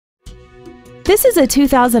This is a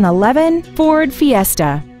 2011 Ford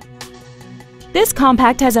Fiesta. This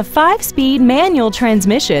compact has a 5-speed manual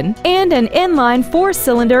transmission and an inline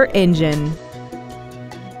 4-cylinder engine.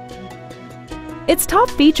 Its top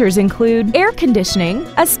features include air conditioning,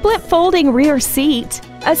 a split folding rear seat,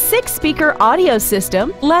 a 6-speaker audio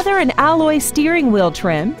system, leather and alloy steering wheel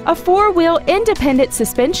trim, a 4-wheel independent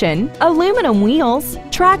suspension, aluminum wheels,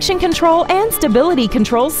 traction control and stability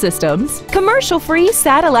control systems, commercial-free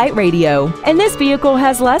satellite radio, and this vehicle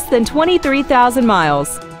has less than 23,000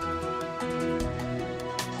 miles.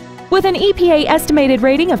 With an EPA estimated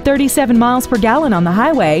rating of 37 miles per gallon on the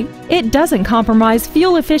highway, it doesn't compromise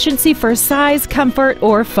fuel efficiency for size, comfort,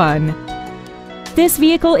 or fun. This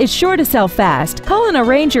vehicle is sure to sell fast. Call and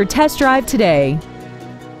arrange your test drive today.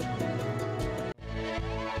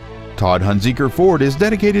 Todd Hunzeker Ford is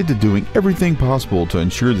dedicated to doing everything possible to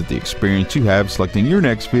ensure that the experience you have selecting your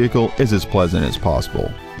next vehicle is as pleasant as possible.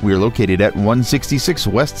 We are located at 166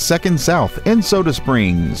 West 2nd South in Soda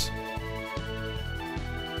Springs.